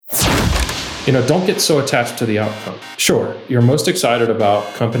Don't get so attached to the outcome. Sure, you're most excited about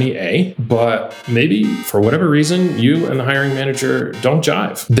company A, but maybe for whatever reason, you and the hiring manager don't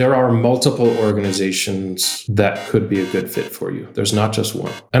jive. There are multiple organizations that could be a good fit for you. There's not just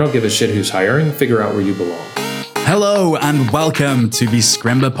one. I don't give a shit who's hiring. Figure out where you belong. Hello and welcome to the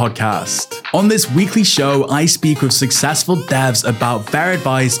Scrimba podcast. On this weekly show, I speak with successful devs about their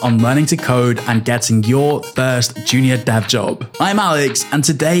advice on learning to code and getting your first junior dev job. I'm Alex, and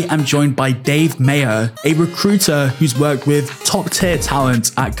today I'm joined by Dave Mayer, a recruiter who's worked with top-tier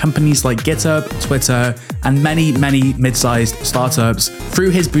talent at companies like GitHub, Twitter, and many mid-sized startups through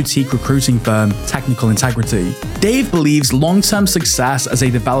his boutique recruiting firm, Technical Integrity. Dave believes long-term success as a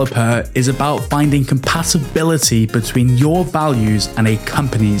developer is about finding compatibility between your values and a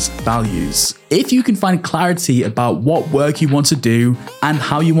company's values. If you can find clarity about what work you want to do and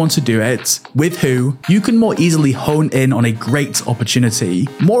how you want to do it, with who, you can more easily hone in on a great opportunity.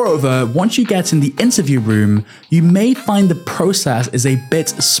 Moreover, once you get in the interview room, you may find the process is a bit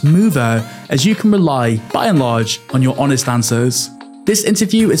smoother as you can rely, by and large, on your honest answers. This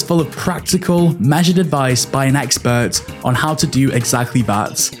interview is full of practical, measured advice by an expert on how to do exactly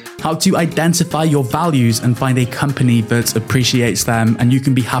that. How to identify your values and find a company that appreciates them and you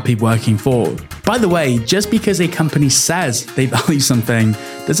can be happy working for. By the way, just because a company says they value something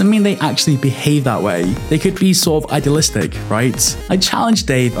doesn't mean they actually behave that way. They could be sort of idealistic, right? I challenged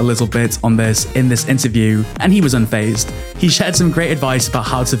Dave a little bit on this in this interview and he was unfazed. He shared some great advice about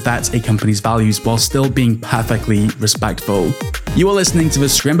how to vet a company's values while still being perfectly respectful. You are listening to the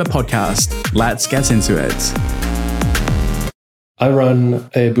Scrimba podcast. Let's get into it. I run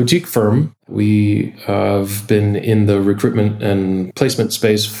a boutique firm. We have been in the recruitment and placement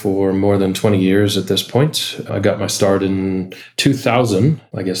space for more than 20 years at this point. I got my start in 2000,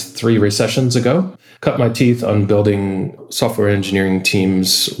 I guess 3 recessions ago. Cut my teeth on building software engineering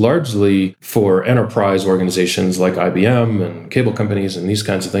teams largely for enterprise organizations like IBM and cable companies and these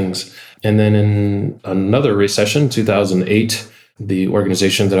kinds of things. And then in another recession, 2008, the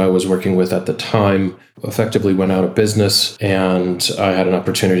organization that I was working with at the time effectively went out of business, and I had an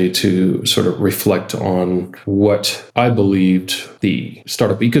opportunity to sort of reflect on what I believed the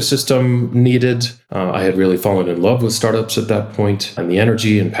startup ecosystem needed. I had really fallen in love with startups at that point and the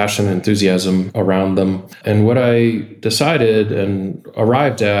energy and passion and enthusiasm around them. And what I decided and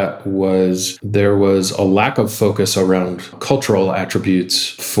arrived at was there was a lack of focus around cultural attributes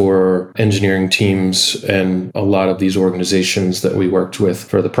for engineering teams, and a lot of these organizations that we worked with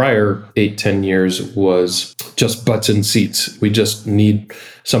for the prior 8-10 years was just butts in seats. We just need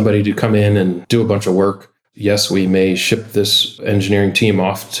somebody to come in and do a bunch of work. Yes, we may ship this engineering team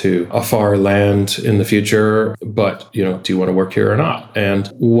off to a far land in the future, but, do you want to work here or not? And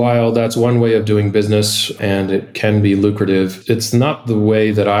while that's one way of doing business and it can be lucrative, it's not the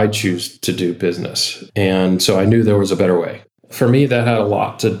way that I choose to do business. And so I knew there was a better way. For me, that had a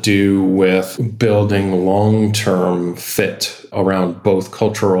lot to do with building long-term fit around both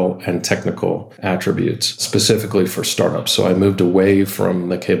cultural and technical attributes, specifically for startups. So I moved away from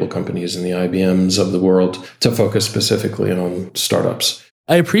the cable companies and the IBMs of the world to focus specifically on startups.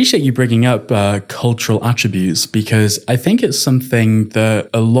 I appreciate you bringing up cultural attributes because I think it's something that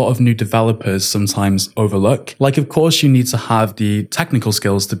a lot of new developers sometimes overlook. Like, of course, you need to have the technical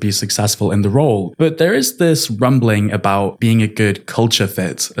skills to be successful in the role, but there is this rumbling about being a good culture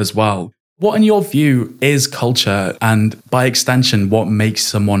fit as well. What, in your view, is culture? And by extension, what makes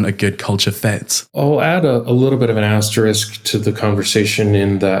someone a good culture fit? I'll add a little bit of an asterisk to the conversation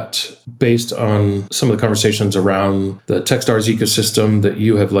in that based on some of the conversations around the Techstars ecosystem that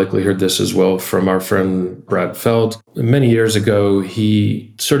you have likely heard this as well from our friend Brad Feld. Many years ago,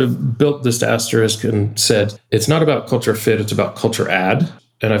 he sort of built this asterisk and said, it's not about culture fit, it's about culture add.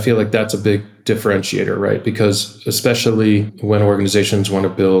 And I feel like that's a big differentiator, right? Because especially when organizations want to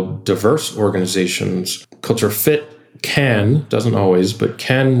build diverse organizations, culture fit doesn't always, but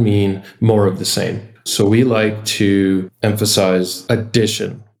can mean more of the same. So we like to emphasize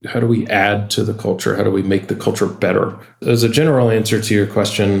addition. How do we add to the culture? How do we make the culture better? As a general answer to your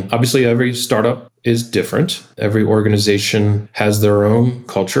question, obviously every startup is different. Every organization has their own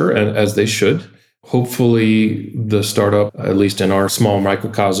culture, and as they should. Hopefully, the startup, at least in our small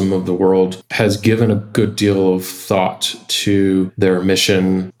microcosm of the world, has given a good deal of thought to their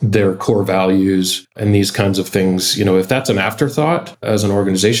mission, their core values, and these kinds of things. If that's an afterthought as an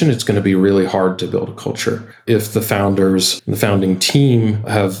organization, it's going to be really hard to build a culture. If the founders, the founding team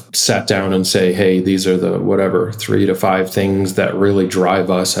have sat down and say, hey, these are the 3 to 5 things that really drive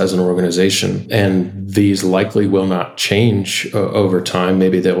us as an organization, and these likely will not change over time.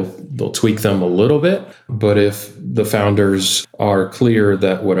 Maybe they'll tweak them a little little bit. But if the founders are clear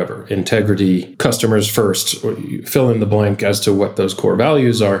that whatever, integrity, customers first, or you fill in the blank as to what those core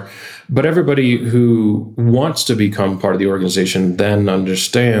values are. But everybody who wants to become part of the organization then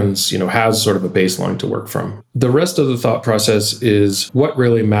understands, has sort of a baseline to work from. The rest of the thought process is what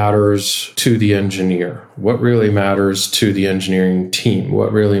really matters to the engineer, what really matters to the engineering team,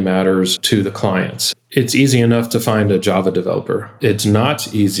 what really matters to the clients. It's easy enough to find a Java developer. It's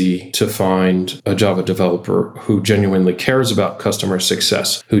not easy to find a Java developer who genuinely cares about customer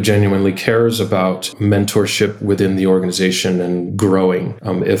success, who genuinely cares about mentorship within the organization and growing,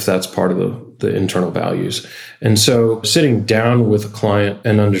 if that's part of the internal values. And so sitting down with a client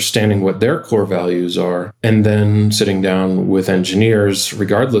and understanding what their core values are, and then sitting down with engineers,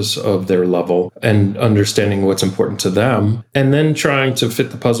 regardless of their level, and understanding what's important to them, and then trying to fit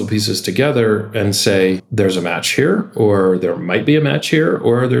the puzzle pieces together and say, there's a match here, or there might be a match here,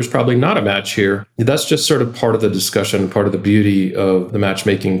 or there's probably not a match here. That's just sort of part of the discussion, part of the beauty of the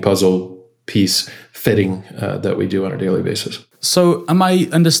matchmaking puzzle piece fitting that we do on a daily basis. So am I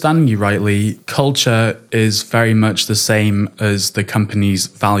understanding you rightly? Culture is very much the same as the company's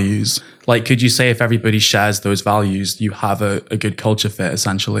values. Like, could you say if everybody shares those values, you have a good culture fit,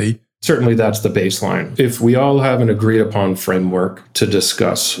 essentially? Certainly, that's the baseline. If we all have an agreed upon framework to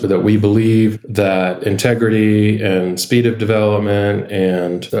discuss that we believe that integrity and speed of development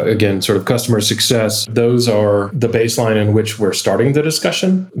and, again, sort of customer success, those are the baseline in which we're starting the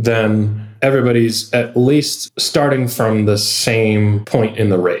discussion, then everybody's at least starting from the same point in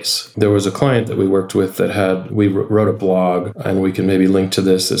the race. There was a client that we worked with we wrote a blog, and we can maybe link to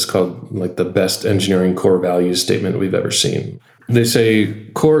this. It's called like the best engineering core values statement we've ever seen. They say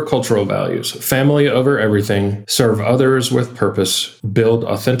core cultural values: family over everything, serve others with purpose, build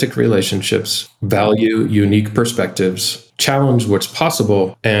authentic relationships, value unique perspectives, challenge what's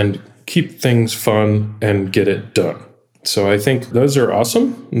possible, and keep things fun and get it done. So I think those are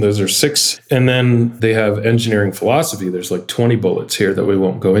awesome. Those are 6. And then they have engineering philosophy. There's like 20 bullets here that we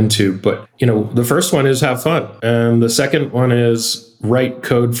won't go into. But, the first one is have fun. And the second one is write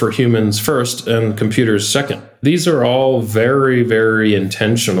code for humans first and computers second. These are all very, very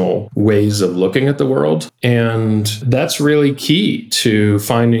intentional ways of looking at the world. And that's really key to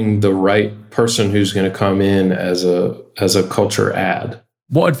finding the right person who's going to come in as a culture add.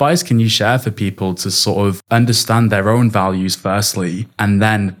 What advice can you share for people to sort of understand their own values firstly, and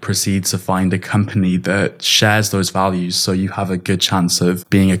then proceed to find a company that shares those values so you have a good chance of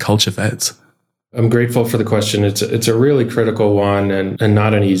being a culture fit? I'm grateful for the question. It's a really critical one and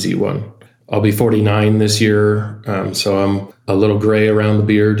not an easy one. I'll be 49 this year, so I'm a little gray around the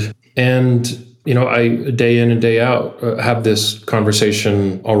beard. And I, day in and day out, have this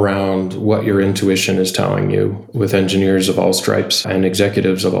conversation around what your intuition is telling you with engineers of all stripes and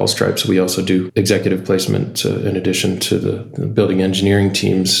executives of all stripes. We also do executive placement in addition to the building engineering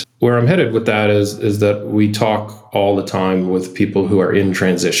teams. Where I'm headed with that is that we talk all the time with people who are in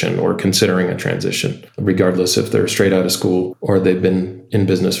transition or considering a transition, regardless if they're straight out of school or they've been in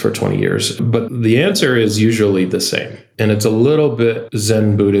business for 20 years. But the answer is usually the same. And it's a little bit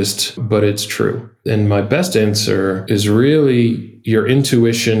Zen Buddhist, but it's true. And my best answer is really your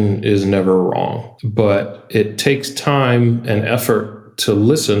intuition is never wrong, but it takes time and effort to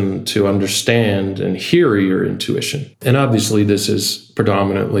listen, to understand, and hear your intuition. And obviously, this is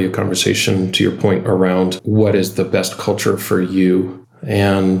predominantly a conversation, to your point, around what is the best culture for you.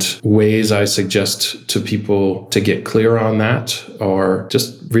 And ways I suggest to people to get clear on that are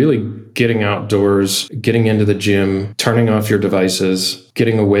just really getting outdoors, getting into the gym, turning off your devices,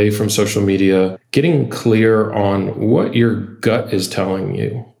 getting away from social media, getting clear on what your gut is telling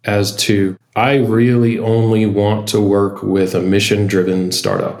you as to, I really only want to work with a mission-driven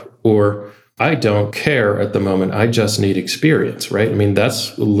startup, or I don't care at the moment, I just need experience, right? I mean,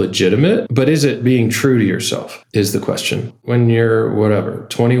 that's legitimate, but is it being true to yourself is the question. When you're,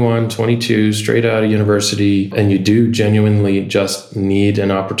 21, 22, straight out of university, and you do genuinely just need an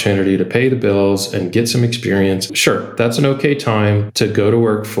opportunity to pay the bills and get some experience, sure, that's an okay time to go to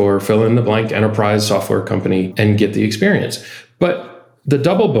work for fill in the blank enterprise software company and get the experience. But the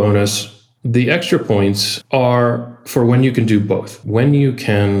double bonus, the extra points are for when you can do both. When you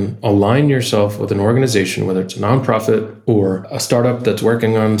can align yourself with an organization, whether it's a nonprofit or a startup that's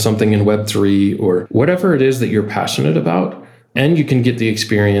working on something in Web3 or whatever it is that you're passionate about, and you can get the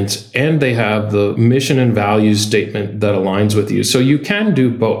experience and they have the mission and values statement that aligns with you. So you can do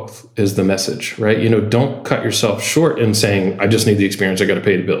both is the message, right? Don't cut yourself short in saying, I just need the experience, I got to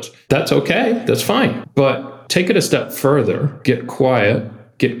pay the bills. That's okay. That's fine. But take it a step further, get quiet,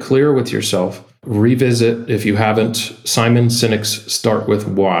 get clear with yourself, revisit, if you haven't, Simon Sinek's Start With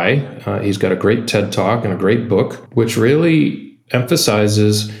Why. He's got a great TED Talk and a great book, which really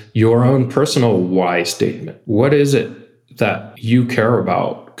emphasizes your own personal why statement. What is it that you care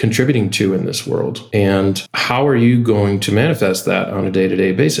about contributing to in this world? And how are you going to manifest that on a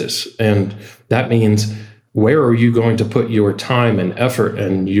day-to-day basis? And that means, where are you going to put your time and effort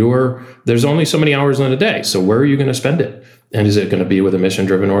and there's only so many hours in a day. So where are you going to spend it? And is it going to be with a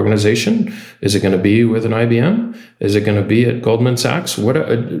mission-driven organization? Is it going to be with an IBM? Is it going to be at Goldman Sachs?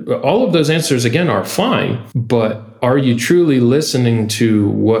 All of those answers, again, are fine. But are you truly listening to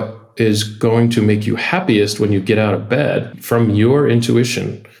what is going to make you happiest when you get out of bed from your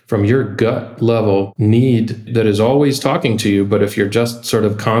intuition, from your gut level need that is always talking to you? But if you're just sort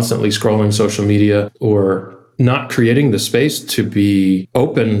of constantly scrolling social media or not creating the space to be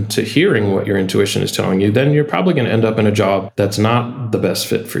open to hearing what your intuition is telling you, then you're probably going to end up in a job that's not the best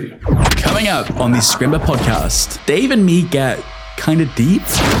fit for you. Coming up on the Scrimba podcast, Dave and me get kind of deep.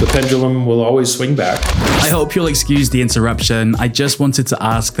 The pendulum will always swing back. I hope you'll excuse the interruption. I just wanted to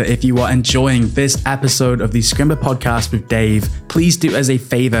ask that if you are enjoying this episode of the Scrimba podcast with Dave, please do us a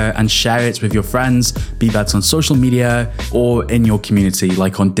favor and share it with your friends, be that on social media or in your community,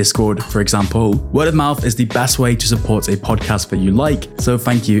 like on Discord, for example. Word of mouth is the best way to support a podcast that you like, so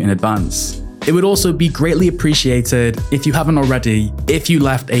thank you in advance. It would also be greatly appreciated, if you haven't already, if you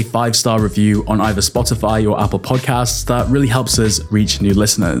left a 5-star review on either Spotify or Apple Podcasts. That really helps us reach new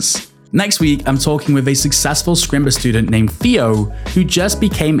listeners. Next week, I'm talking with a successful Scrimba student named Theo, who just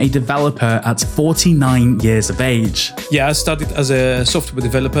became a developer at 49 years of age. Yeah, I started as a software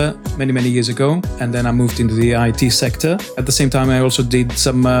developer many years ago, and then I moved into the IT sector. At the same time, I also did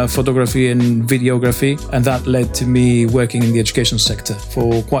some photography and videography, and that led to me working in the education sector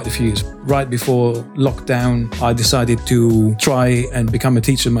for quite a few years. Right before lockdown, I decided to try and become a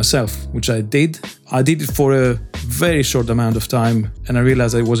teacher myself, which I did. I did it for a very short amount of time, and I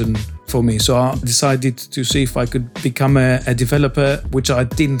realized it wasn't for me. So I decided to see if I could become a developer, which I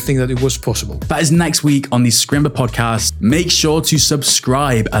didn't think that it was possible. That is next week on the Scrimba podcast. Make sure to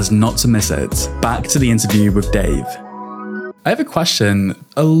subscribe as not to miss it. Back to the interview with Dave. I have a question.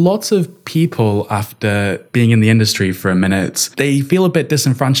 A lot of people, after being in the industry for a minute, they feel a bit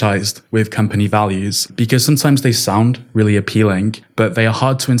disenfranchised with company values because sometimes they sound really appealing, but they are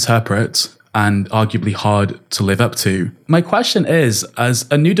hard to interpret and arguably hard to live up to. My question is, as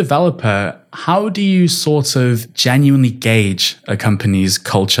a new developer, how do you sort of genuinely gauge a company's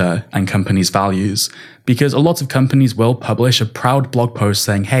culture and company's values? Because a lot of companies will publish a proud blog post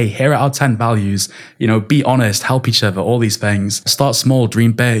saying, hey, here are our 10 values, be honest, help each other, all these things, start small,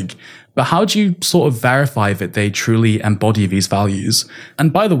 dream big. But how do you sort of verify that they truly embody these values?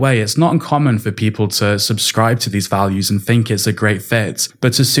 And by the way, it's not uncommon for people to subscribe to these values and think it's a great fit.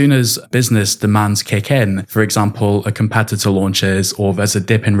 But as soon as business demands kick in, for example, a competitor launches or there's a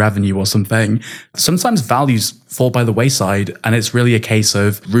dip in revenue or something, sometimes values fall by the wayside and it's really a case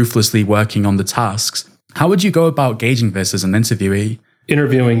of ruthlessly working on the tasks. How would you go about gauging this as an interviewee?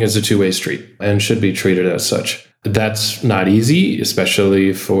 Interviewing is a two-way street and should be treated as such. That's not easy,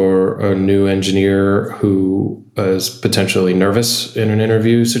 especially for a new engineer who is potentially nervous in an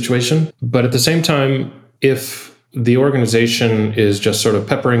interview situation. But at the same time, if the organization is just sort of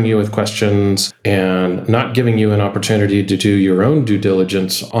peppering you with questions and not giving you an opportunity to do your own due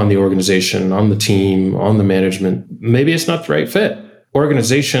diligence on the organization, on the team, on the management, maybe it's not the right fit.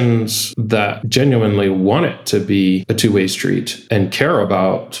 Organizations that genuinely want it to be a two-way street and care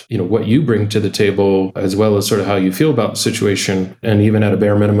about, what you bring to the table, as well as sort of how you feel about the situation, and even at a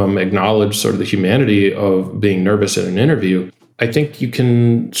bare minimum, acknowledge sort of the humanity of being nervous in an interview, I think you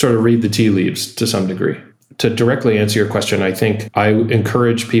can sort of read the tea leaves to some degree. To directly answer your question, I think I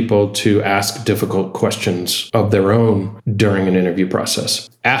encourage people to ask difficult questions of their own during an interview process.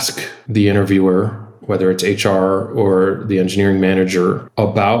 Ask the interviewer, whether it's HR or the engineering manager,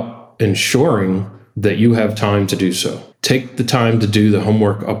 about ensuring that you have time to do so. Take the time to do the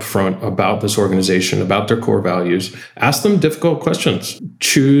homework up front about this organization, about their core values. Ask them difficult questions.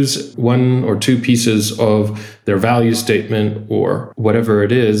 Choose one or two pieces of their value statement or whatever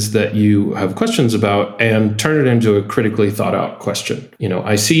it is that you have questions about and turn it into a critically thought out question.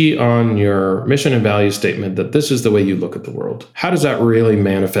 I see on your mission and value statement that this is the way you look at the world. How does that really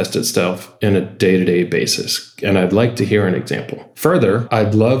manifest itself in a day-to-day basis? And I'd like to hear an example. Further,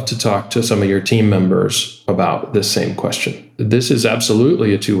 I'd love to talk to some of your team members about this same question. This is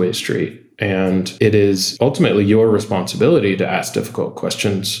absolutely a two-way street. And it is ultimately your responsibility to ask difficult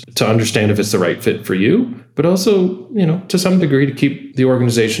questions to understand if it's the right fit for you, but also, to some degree to keep the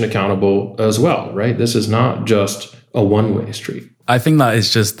organization accountable as well, right? This is not just a one-way street. I think that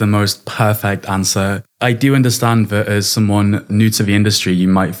is just the most perfect answer. I do understand that as someone new to the industry, you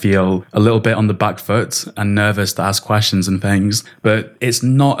might feel a little bit on the back foot and nervous to ask questions and things, but it's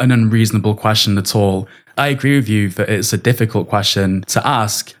not an unreasonable question at all. I agree with you that it's a difficult question to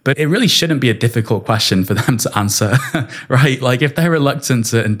ask, but it really shouldn't be a difficult question for them to answer, right? Like if they're reluctant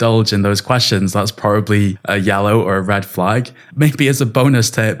to indulge in those questions, that's probably a yellow or a red flag. Maybe as a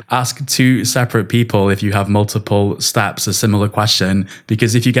bonus tip, ask 2 separate people if you have multiple steps, a similar question,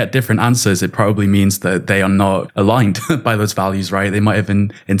 because if you get different answers, it probably means that they are not aligned by those values, right? They might have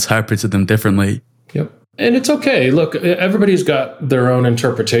interpreted them differently. Yep. And it's okay. Look, everybody's got their own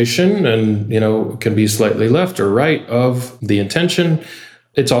interpretation and, can be slightly left or right of the intention.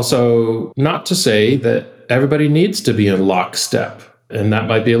 It's also not to say that everybody needs to be in lockstep. And that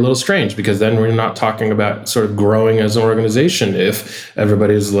might be a little strange because then we're not talking about sort of growing as an organization if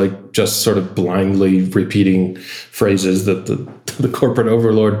everybody's like just sort of blindly repeating phrases that the corporate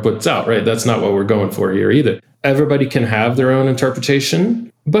overlord puts out, right? That's not what we're going for here either. Everybody can have their own interpretation.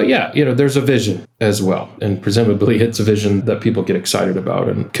 But yeah, there's a vision as well. And presumably it's a vision that people get excited about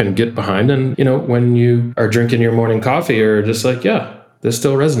and can get behind. And, when you are drinking your morning coffee, you're just like, yeah, this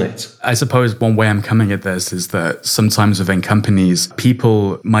still resonates. I suppose one way I'm coming at this is that sometimes within companies,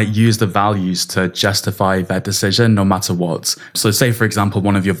 people might use the values to justify their decision no matter what. So say, for example,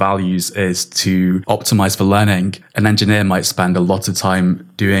 one of your values is to optimize for learning. An engineer might spend a lot of time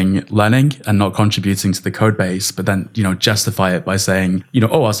doing learning and not contributing to the code base, but then, justify it by saying, I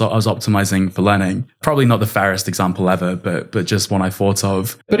was optimizing for learning. Probably not the fairest example ever, but just one I thought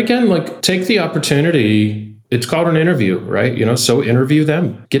of. But again, take the opportunity. It's called an interview, right? So interview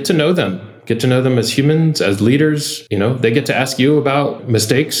them, get to know them as humans, as leaders. They get to ask you about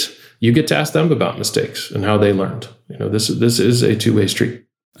mistakes. You get to ask them about mistakes and how they learned. This is a two-way street.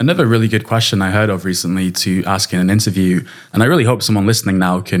 Another really good question I heard of recently to ask in an interview, and I really hope someone listening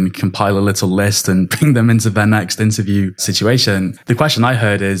now can compile a little list and bring them into their next interview situation. The question I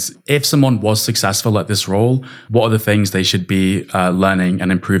heard is, if someone was successful at this role, what are the things they should be learning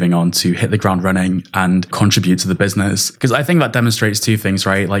and improving on to hit the ground running and contribute to the business? Because I think that demonstrates 2 things,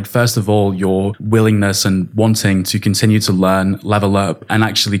 right? Like, first of all, your willingness and wanting to continue to learn, level up, and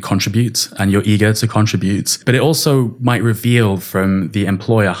actually contribute, and you're eager to contribute. But it also might reveal from the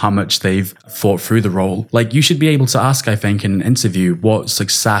employer how much they've thought through the role. Like, you should be able to ask, I think, in an interview what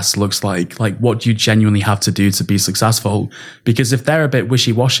success looks like what do you genuinely have to do to be successful? Because if they're a bit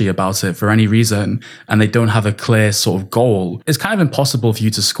wishy-washy about it for any reason and they don't have a clear sort of goal, it's kind of impossible for you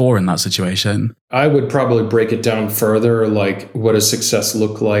to score in that situation. I would probably break it down further, like what does success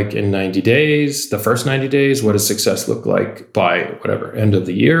look like in 90 days, the first 90 days? What does success look like by whatever, end of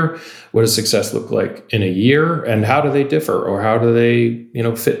the year? What does success look like in a year? And how do they differ or how do they,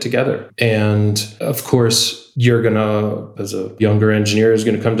 fit together? And of course, you're going to, as a younger engineer, is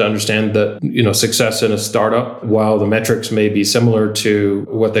going to come to understand that, success in a startup, while the metrics may be similar to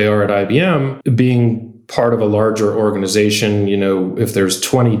what they are at IBM, being part of a larger organization, if there's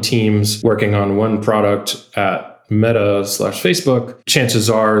 20 teams working on one product at Meta/Facebook, chances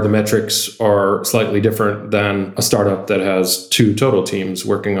are the metrics are slightly different than a startup that has 2 total teams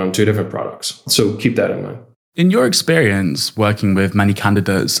working on 2 different products. So keep that in mind. In your experience working with many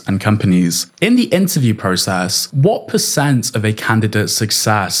candidates and companies, in the interview process, what % of a candidate's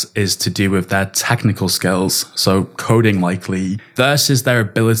success is to do with their technical skills, so coding likely, versus their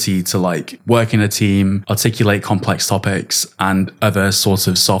ability to work in a team, articulate complex topics, and other sorts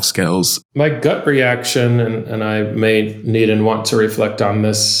of soft skills? My gut reaction, and I may need and want to reflect on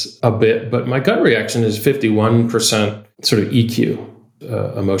this a bit, but my gut reaction is 51% sort of EQ.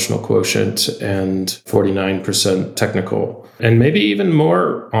 Emotional quotient, and 49% technical, and maybe even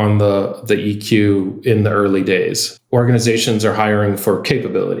more on the EQ in the early days. Organizations are hiring for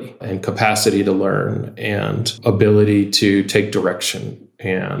capability and capacity to learn and ability to take direction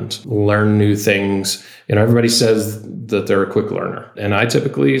and learn new things. Everybody says that they're a quick learner, and I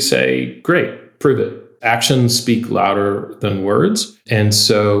typically say, great, prove it. Actions speak louder than words. And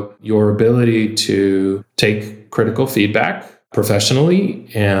so your ability to take critical feedback professionally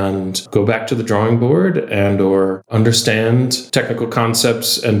and go back to the drawing board and or understand technical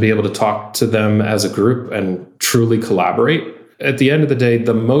concepts and be able to talk to them as a group and truly collaborate. At the end of the day,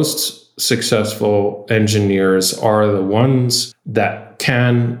 the most successful engineers are the ones that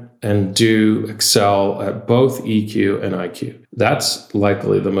can and do excel at both EQ and IQ. That's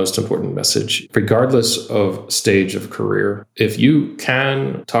likely the most important message, regardless of stage of career. If you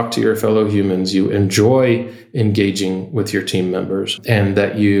can talk to your fellow humans, you enjoy engaging with your team members, and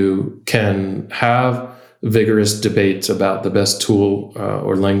that you can have vigorous debates about the best tool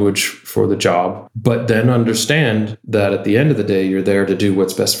or language for the job, but then understand that at the end of the day, you're there to do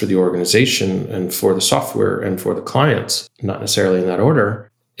what's best for the organization and for the software and for the clients, not necessarily in that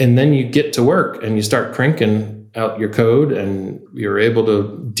order. And then you get to work and you start cranking out your code and you're able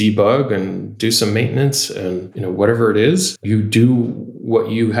to debug and do some maintenance and whatever it is, you do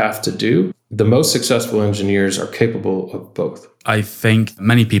what you have to do. The most successful engineers are capable of both. I think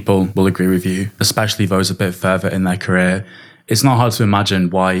many people will agree with you, especially those a bit further in their career. It's not hard to imagine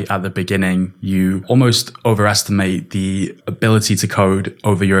why at the beginning you almost overestimate the ability to code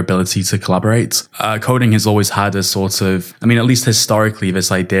over your ability to collaborate. Coding has always had a sort of, at least historically,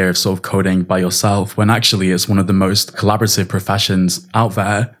 this idea of sort of coding by yourself, when actually it's one of the most collaborative professions out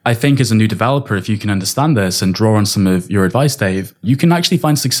there. I think as a new developer, if you can understand this and draw on some of your advice, Dave, you can actually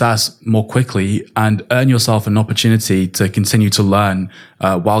find success more quickly and earn yourself an opportunity to continue to learn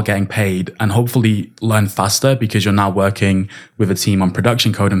while getting paid, and hopefully learn faster because you're now working with a team on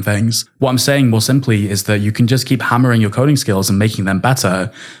production code and things. What I'm saying more simply is that you can just keep hammering your coding skills and making them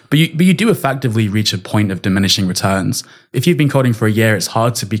better, but you do effectively reach a point of diminishing returns. If you've been coding for a year, it's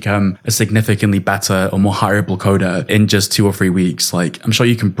hard to become a significantly better or more hireable coder in just 2 or 3 weeks. Like, I'm sure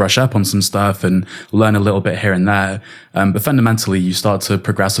you can brush up on some stuff and learn a little bit here and there, but fundamentally you start to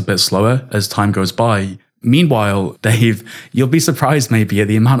progress a bit slower as time goes by. Meanwhile, Dave, you'll be surprised maybe at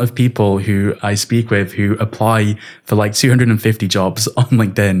the amount of people who I speak with who apply for like 250 jobs on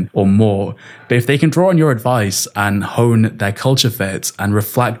LinkedIn or more. But if they can draw on your advice and hone their culture fit and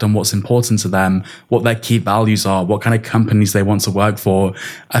reflect on what's important to them, what their key values are, what kind of companies they want to work for,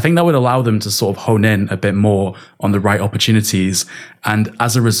 I think that would allow them to sort of hone in a bit more on the right opportunities. And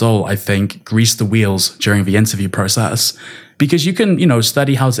as a result, I think grease the wheels during the interview process. Because you can,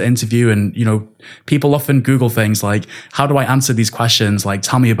 study how to interview and, people often Google things like, how do I answer these questions? Like,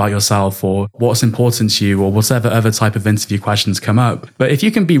 tell me about yourself or what's important to you or whatever other type of interview questions come up. But if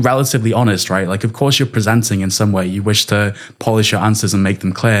you can be relatively honest, right? Like, of course, you're presenting in some way. You wish to polish your answers and make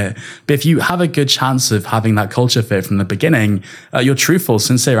them clear. But if you have a good chance of having that culture fit from the beginning, your truthful,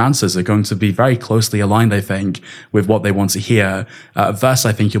 sincere answers are going to be very closely aligned, I think, with what they want to hear. Thus,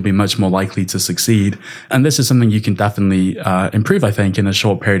 I think you'll be much more likely to succeed. And this is something you can definitely improve, I think, in a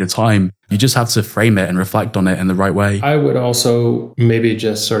short period of time. You just have to frame it and reflect on it in the right way. I would also maybe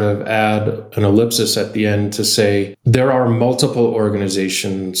just sort of add an ellipsis at the end to say there are multiple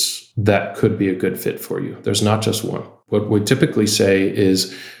organizations that could be a good fit for you. There's not just one. What we typically say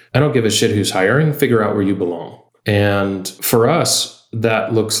is, I don't give a shit who's hiring, figure out where you belong. And for us,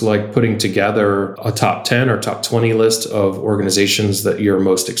 that looks like putting together a top 10 or top 20 list of organizations that you're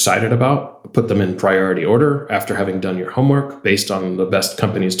most excited about, put them in priority order after having done your homework based on the best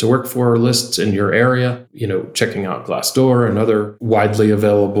companies to work for lists in your area, checking out Glassdoor and other widely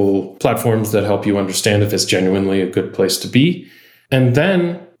available platforms that help you understand if it's genuinely a good place to be. And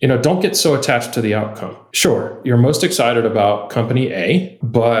then, don't get so attached to the outcome. Sure, you're most excited about company A,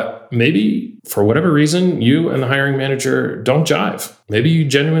 but maybe for whatever reason, you and the hiring manager don't jive. Maybe you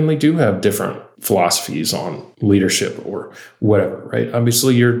genuinely do have different philosophies on leadership or whatever, right?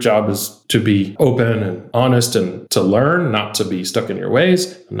 Obviously, your job is to be open and honest and to learn, not to be stuck in your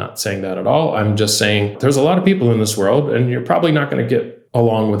ways. I'm not saying that at all. I'm just saying there's a lot of people in this world, and you're probably not going to get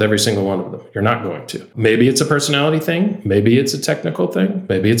along with every single one of them. You're not going to. Maybe it's a personality thing. Maybe it's a technical thing.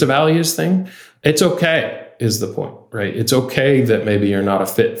 Maybe it's a values thing. It's okay, is the point, right? It's okay that maybe you're not a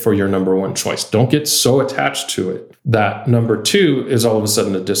fit for your number one choice. Don't get so attached to it that number two is all of a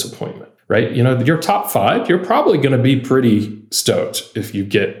sudden a disappointment, right? Your top 5, you're probably going to be pretty stoked if you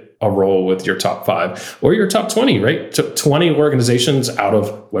get a role with your top 5 or your top 20, right? 20 organizations out of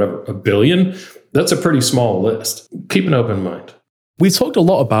whatever, 1 billion. That's a pretty small list. Keep an open mind. We talked a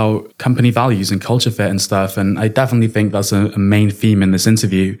lot about company values and culture fit and stuff, and I definitely think that's a main theme in this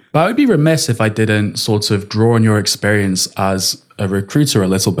interview. But I would be remiss if I didn't sort of draw on your experience as a recruiter a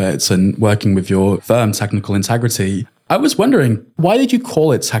little bit and working with your firm, Technical Integrity. I was wondering, why did you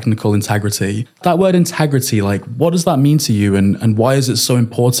call it technical integrity? That word integrity, like, what does that mean to you? And why is it so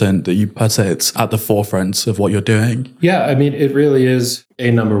important that you put it at the forefront of what you're doing? Yeah, it really is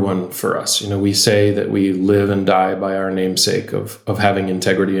a number one for us. We say that we live and die by our namesake of having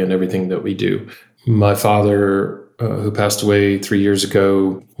integrity in everything that we do. My father, who passed away 3 years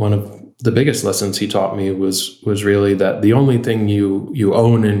ago, one of the biggest lessons he taught me was really that the only thing you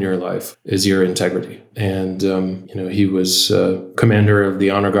own in your life is your integrity. And, he was commander of the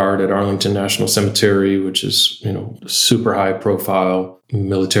Honor Guard at Arlington National Cemetery, which is, super high profile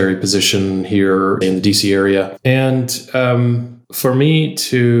military position here in the DC area. And for me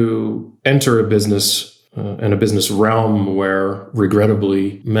to enter a business in a business realm where,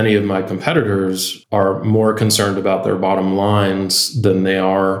 regrettably, many of my competitors are more concerned about their bottom lines than they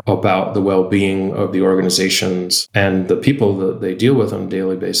are about the well-being of the organizations and the people that they deal with on a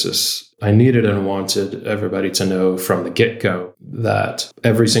daily basis. I needed and wanted everybody to know from the get-go that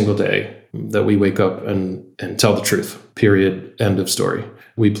every single day that we wake up and tell the truth, period, end of story.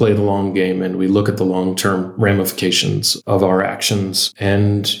 We play the long game and we look at the long-term ramifications of our actions.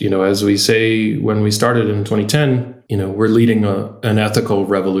 And, as we say, when we started in 2010, we're leading an ethical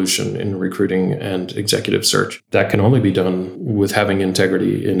revolution in recruiting and executive search. That can only be done with having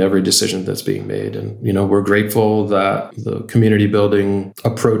integrity in every decision that's being made. And, we're grateful that the community building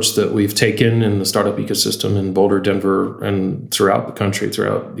approach that we've taken in the startup ecosystem in Boulder, Denver, and throughout the country,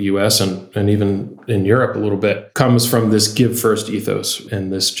 throughout the US and even in Europe a little bit, comes from this give first ethos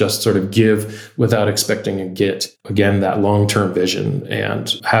and this just sort of give without expecting a get. Again, that long-term vision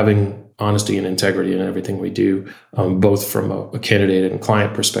and having honesty and integrity in everything we do, both from a candidate and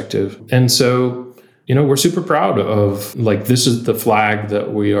client perspective. And so, we're super proud of, this is the flag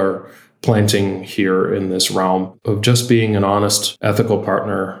that we are planting here in this realm of just being an honest, ethical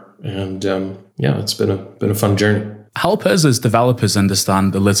partner. And it's been a fun journey. Help us as developers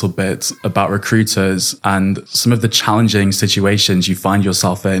understand a little bit about recruiters and some of the challenging situations you find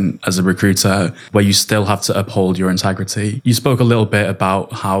yourself in as a recruiter where you still have to uphold your integrity. You spoke a little bit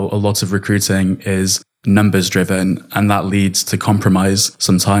about how a lot of recruiting is numbers driven and that leads to compromise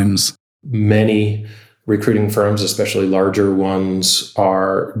sometimes. Many recruiting firms, especially larger ones,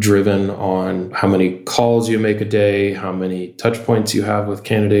 are driven on how many calls you make a day, how many touch points you have with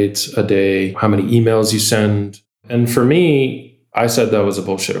candidates a day, how many emails you send. And for me, I said that was a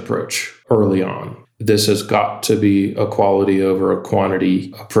bullshit approach early on. This has got to be a quality over a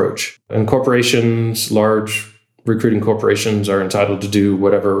quantity approach. And corporations, large recruiting corporations, are entitled to do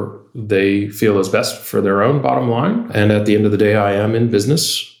whatever they feel is best for their own bottom line. And at the end of the day, I am in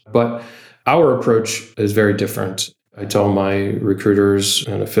business. But our approach is very different. I tell my recruiters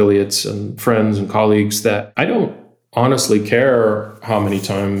and affiliates and friends and colleagues that I don't honestly care how many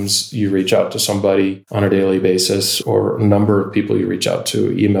times you reach out to somebody on a daily basis or number of people you reach out to,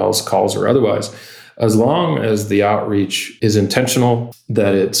 emails, calls, or otherwise, as long as the outreach is intentional,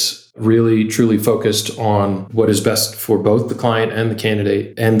 that it's really truly focused on what is best for both the client and the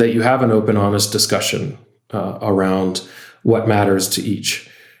candidate, and that you have an open, honest discussion around what matters to each.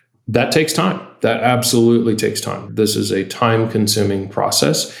 That takes time. That absolutely takes time. This is a time-consuming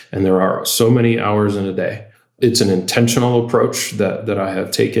process, and there are so many hours in a day. It's an intentional approach that I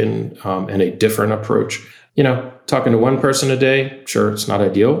have taken and a different approach. Talking to one person a day, sure, it's not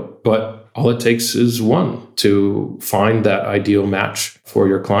ideal, but all it takes is one to find that ideal match for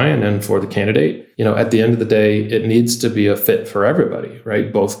your client and for the candidate. At the end of the day, it needs to be a fit for everybody,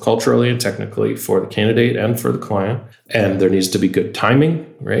 right? Both culturally and technically for the candidate and for the client. And there needs to be good timing,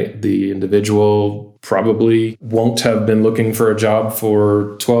 right? The individual probably won't have been looking for a job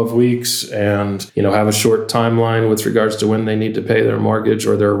for 12 weeks and, have a short timeline with regards to when they need to pay their mortgage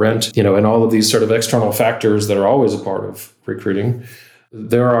or their rent, and all of these sort of external factors that are always a part of recruiting.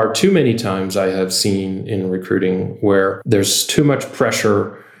 There are too many times I have seen in recruiting where there's too much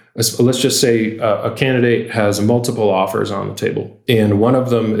pressure. Let's just say a candidate has multiple offers on the table, and one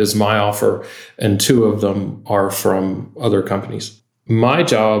of them is my offer, and two of them are from other companies. My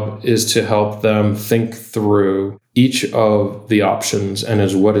job is to help them think through each of the options and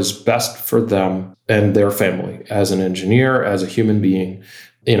is what is best for them and their family as an engineer, as a human being.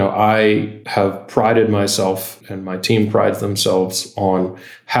 I have prided myself and my team prides themselves on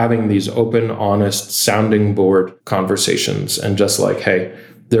having these open, honest, sounding board conversations and just hey,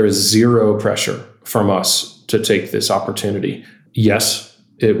 there is zero pressure from us to take this opportunity. Yes,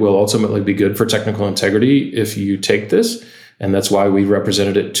 it will ultimately be good for technical integrity if you take this, and that's why we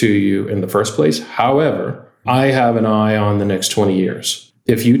represented it to you in the first place. However, I have an eye on the next 20 years.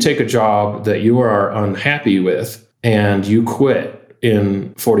 If you take a job that you are unhappy with and you quit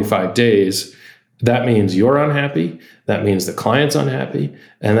in 45 days, that means you're unhappy, that means the client's unhappy,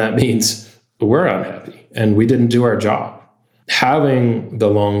 and that means we're unhappy, and we didn't do our job. Having the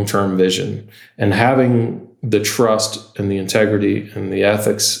long-term vision and having the trust and the integrity and the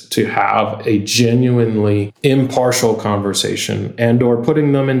ethics to have a genuinely impartial conversation and or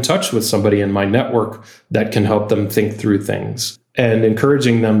putting them in touch with somebody in my network that can help them think through things and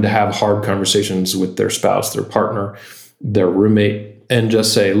encouraging them to have hard conversations with their spouse, their partner, their roommate, and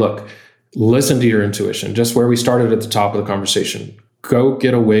just say, look, listen to your intuition. Just where we started at the top of the conversation. Go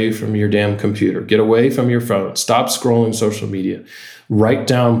get away from your damn computer. Get away from your phone. Stop scrolling social media. Write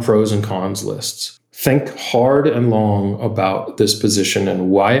down pros and cons lists. think hard and long about this position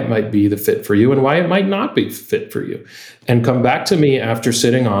and why it might be the fit for you and why it might not be fit for you. And come back to me after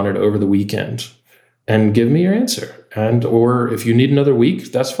sitting on it over the weekend and give me your answer. And or if you need another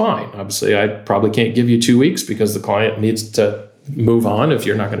week, that's fine. Obviously, I probably can't give you 2 weeks because the client needs to move on if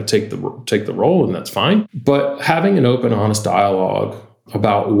you're not going to take the role, and that's fine. But having an open, honest dialogue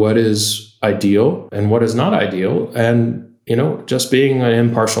about what is ideal and what is not ideal, and just being an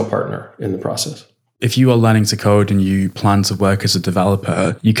impartial partner in the process. If you are learning to code and you plan to work as a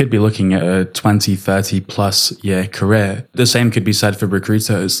developer, you could be looking at a 20, 30 plus year career. The same could be said for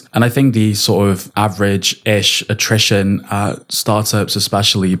recruiters. And I think the sort of average-ish attrition at startups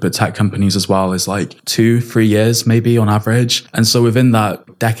especially, but tech companies as well, is like 2-3 years maybe on average. And so within that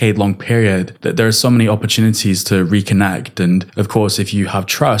decade-long period, that there are so many opportunities to reconnect. And of course, if you have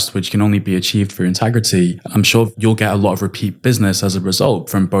trust, which can only be achieved through integrity, I'm sure you'll get a lot of repeat business as a result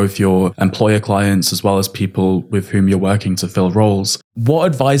from both your employer clients as well as people with whom you're working to fill roles. What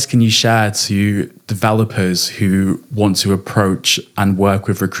advice can you share to developers who want to approach and work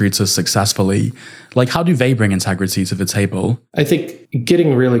with recruiters successfully? Like, how do they bring integrity to the table? I think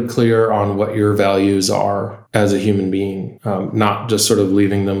getting really clear on what your values are as a human being, not just sort of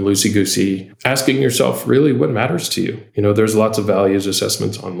leaving them loosey-goosey, asking yourself really what matters to you. There's lots of values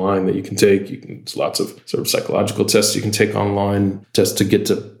assessments online that you can take. There's lots of sort of psychological tests you can take online just to get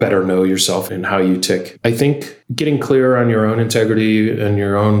to better know yourself and how you tick. I think getting clear on your own integrity and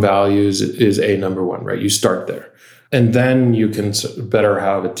your own values is number one, right? You start there. And then you can better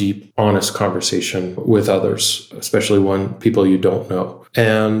have a deep, honest conversation with others, especially people you don't know.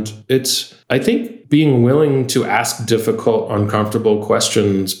 And it's, I think, being willing to ask difficult, uncomfortable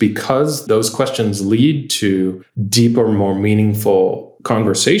questions, because those questions lead to deeper, more meaningful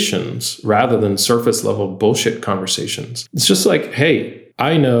conversations rather than surface level bullshit conversations. It's just like, hey,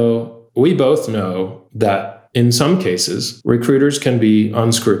 we both know that in some cases, recruiters can be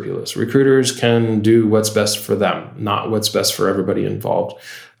unscrupulous. Recruiters can do what's best for them, not what's best for everybody involved.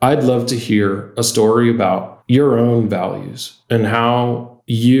 I'd love to hear a story about your own values and how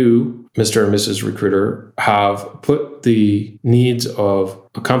you, Mr. and Mrs. Recruiter, have put the needs of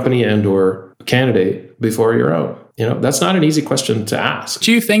a company and or a candidate before your own. That's not an easy question to ask.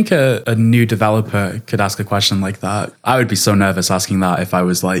 Do you think a new developer could ask a question like that? I would be so nervous asking that if I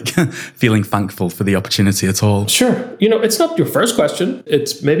was feeling thankful for the opportunity at all. Sure. It's not your first question.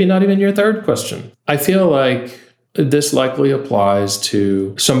 It's maybe not even your third question. I feel like this likely applies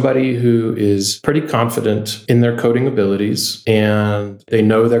to somebody who is pretty confident in their coding abilities, and they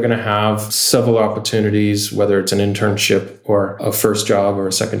know they're going to have several opportunities, whether it's an internship or a first job or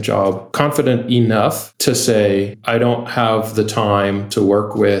a second job, confident enough to say, I don't have the time to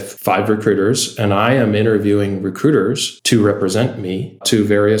work with 5 recruiters, and I am interviewing recruiters to represent me to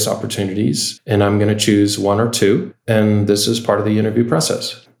various opportunities, and I'm going to choose 1 or 2, and this is part of the interview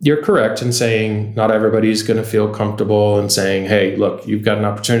process. You're correct in saying not everybody's going to feel comfortable in saying, hey, look, you've got an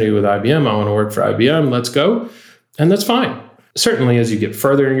opportunity with IBM. I want to work for IBM. Let's go. And that's fine. Certainly, as you get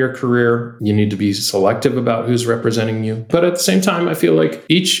further in your career, you need to be selective about who's representing you. But at the same time, I feel like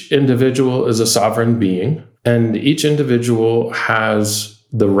each individual is a sovereign being, and each individual has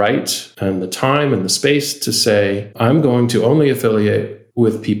the right and the time and the space to say, I'm going to only affiliate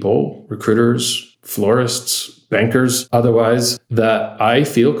with people, recruiters, florists, bankers, otherwise, that I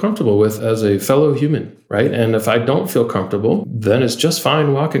feel comfortable with as a fellow human, right? And if I don't feel comfortable, then it's just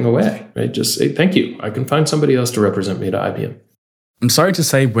fine walking away, right? Just say, thank you. I can find somebody else to represent me to IBM. I'm sorry to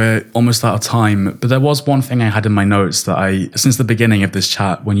say we're almost out of time, but there was one thing I had in my notes that since the beginning of this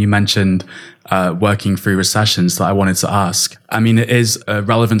chat, when you mentioned working through recessions, that I wanted to ask. I mean, it is a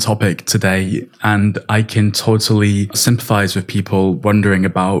relevant topic today, and I can totally sympathize with people wondering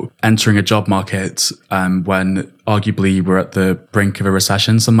about entering a job market when arguably we're at the brink of a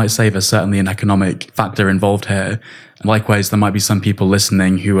recession. Some might say there's certainly an economic factor involved here. Likewise, there might be some people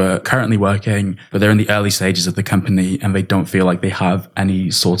listening who are currently working, but they're in the early stages of the company and they don't feel like they have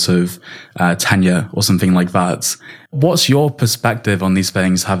any sort of tenure or something like that. What's your perspective on these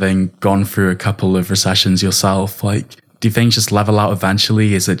things, having gone through a couple of recessions yourself? Do things just level out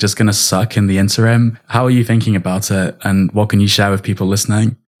eventually? Is it just going to suck in the interim? How are you thinking about it? And what can you share with people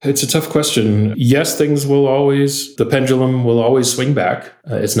listening? It's a tough question. Yes, the pendulum will always swing back.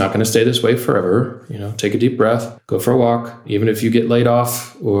 It's not going to stay this way forever. Take a deep breath, go for a walk. Even if you get laid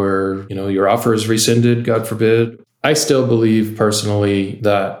off or, your offer is rescinded, God forbid. I still believe personally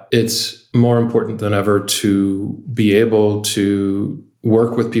that it's more important than ever to be able to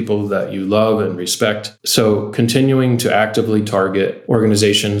work with people that you love and respect. So continuing to actively target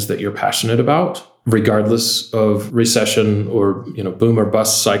organizations that you're passionate about regardless of recession or, boom or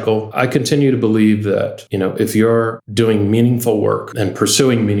bust cycle. I continue to believe that, if you're doing meaningful work and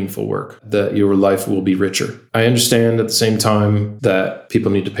pursuing meaningful work, that your life will be richer. I understand at the same time that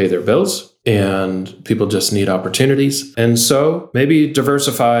people need to pay their bills and people just need opportunities. And so maybe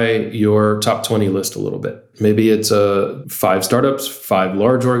diversify your top 20 list a little bit. Maybe it's 5 startups, 5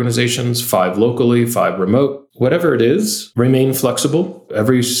 large organizations, 5 locally, 5 remote. Whatever it is, remain flexible.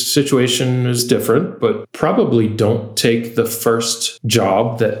 Every situation is different, but probably don't take the first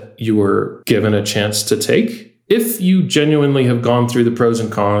job that you were given a chance to take. If you genuinely have gone through the pros and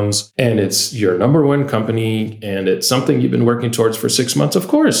cons and it's your number one company and it's something you've been working towards for 6 months, of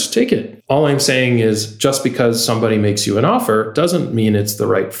course, take it. All I'm saying is just because somebody makes you an offer doesn't mean it's the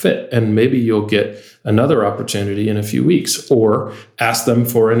right fit. And maybe you'll get another opportunity in a few weeks, or ask them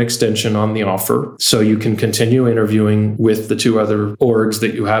for an extension on the offer so you can continue interviewing with the 2 other orgs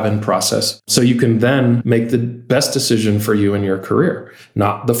that you have in process. So you can then make the best decision for you in your career,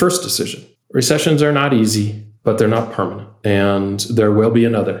 not the first decision. Recessions are not easy, but they're not permanent. And there will be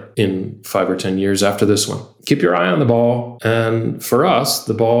another in 5 or 10 years after this one. Keep your eye on the ball. And for us,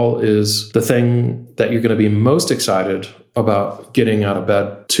 the ball is the thing that you're going to be most excited about getting out of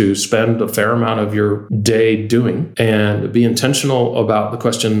bed to spend a fair amount of your day doing, and be intentional about the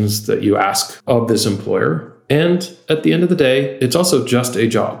questions that you ask of this employer. And at the end of the day, it's also just a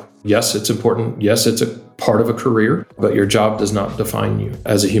job. Yes, it's important. Yes, it's a part of a career, but your job does not define you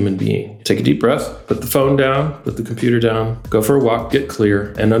as a human being. Take a deep breath, put the phone down, put the computer down, go for a walk, get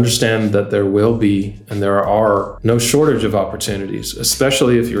clear, and understand that there will be, and there are no shortage of opportunities,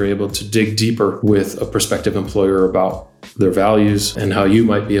 especially if you're able to dig deeper with a prospective employer about their values and how you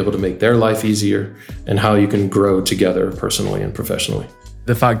might be able to make their life easier and how you can grow together personally and professionally.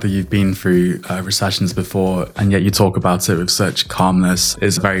 The fact that you've been through recessions before and yet you talk about it with such calmness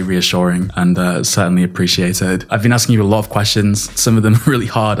is very reassuring and certainly appreciated. I've been asking you a lot of questions, some of them really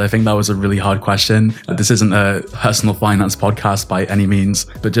hard. I think that was a really hard question. This isn't a personal finance podcast by any means,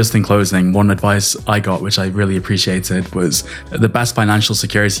 but just in closing, one advice I got, which I really appreciated, was the best financial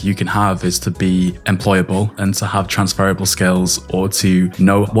security you can have is to be employable and to have transferable skills, or to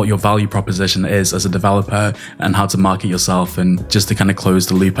know what your value proposition is as a developer and how to market yourself. And just to kind of close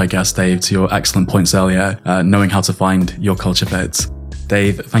the loop, I guess, Dave, to your excellent points earlier, knowing how to find your culture fit.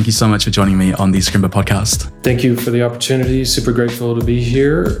 Dave, thank you so much for joining me on the Scrimba podcast. Thank you for the opportunity. Super grateful to be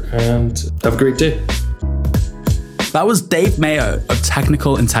here, and have a great day. That was Dave Mayer of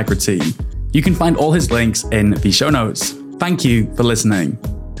Technical Integrity. You can find all his links in the show notes. Thank you for listening.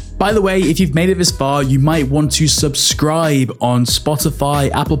 By the way, if you've made it this far, you might want to subscribe on Spotify,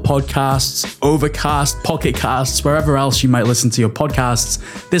 Apple Podcasts, Overcast, Pocket Casts, wherever else you might listen to your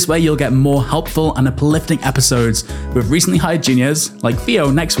podcasts. This way you'll get more helpful and uplifting episodes with recently hired juniors like Theo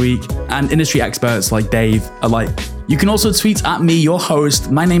next week and industry experts like Dave alike. You can also tweet at me, your host,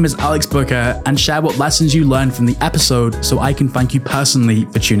 my name is Alex Booker, and share what lessons you learned from the episode so I can thank you personally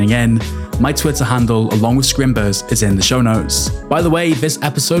for tuning in. My Twitter handle, along with Scrimba's, is in the show notes. By the way, this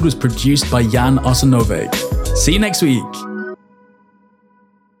episode was produced by Jan Osanovic. See you next week.